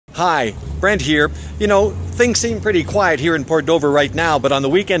Hi, Brent here. You know, things seem pretty quiet here in Port Dover right now, but on the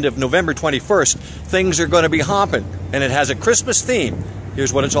weekend of November 21st, things are going to be hopping, and it has a Christmas theme.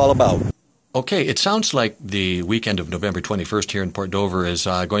 Here's what it's all about. Okay, it sounds like the weekend of November 21st here in Port Dover is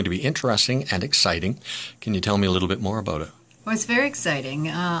going to be interesting and exciting. Can you tell me a little bit more about it? Well, it's very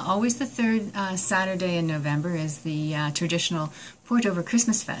exciting. Always the third Saturday in November is the traditional Port Dover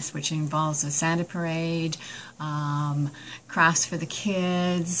Christmas Fest, which involves a Santa parade, crafts for the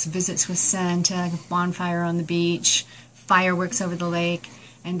kids, visits with Santa, bonfire on the beach, fireworks over the lake,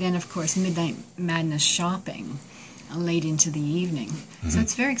 and then, of course, Midnight Madness shopping late into the evening. So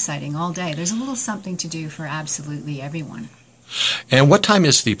it's very exciting all day. There's a little something to do for absolutely everyone. And what time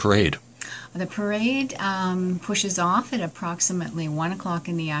is the parade? The parade pushes off at approximately 1 o'clock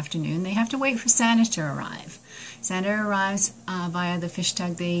in the afternoon. They have to wait for Santa to arrive. Santa arrives via the fish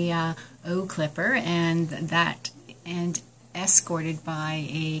tug, the O Clipper, and escorted by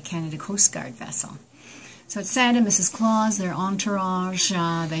a Canada Coast Guard vessel. So it's Santa, Mrs. Claus, their entourage.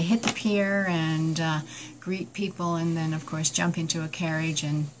 They hit the pier and greet people, and then, of course, jump into a carriage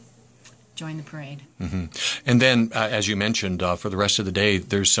and join the parade. And then, as you mentioned, for the rest of the day,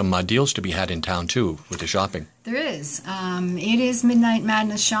 there's some deals to be had in town, too, with the shopping. There is. It is Midnight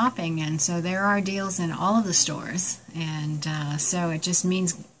Madness shopping, and so there are deals in all of the stores. And so it just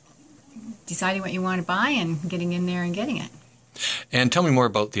means deciding what you want to buy and getting in there and getting it. And tell me more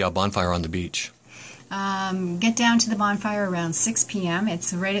about the bonfire on the beach. Get down to the bonfire around 6 p.m.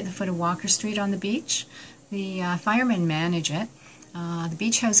 It's right at the foot of Walker Street on the beach. The firemen manage it. The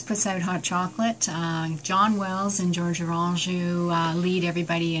Beach House puts out hot chocolate. John Wells and George Orange lead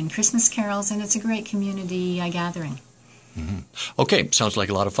everybody in Christmas carols, and it's a great community gathering. Okay, sounds like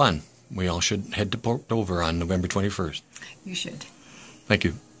a lot of fun. We all should head to Port Dover on November 21st. You should. Thank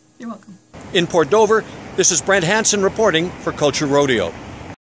you. You're welcome. In Port Dover, this is Brent Hansen reporting for Culture Rodeo.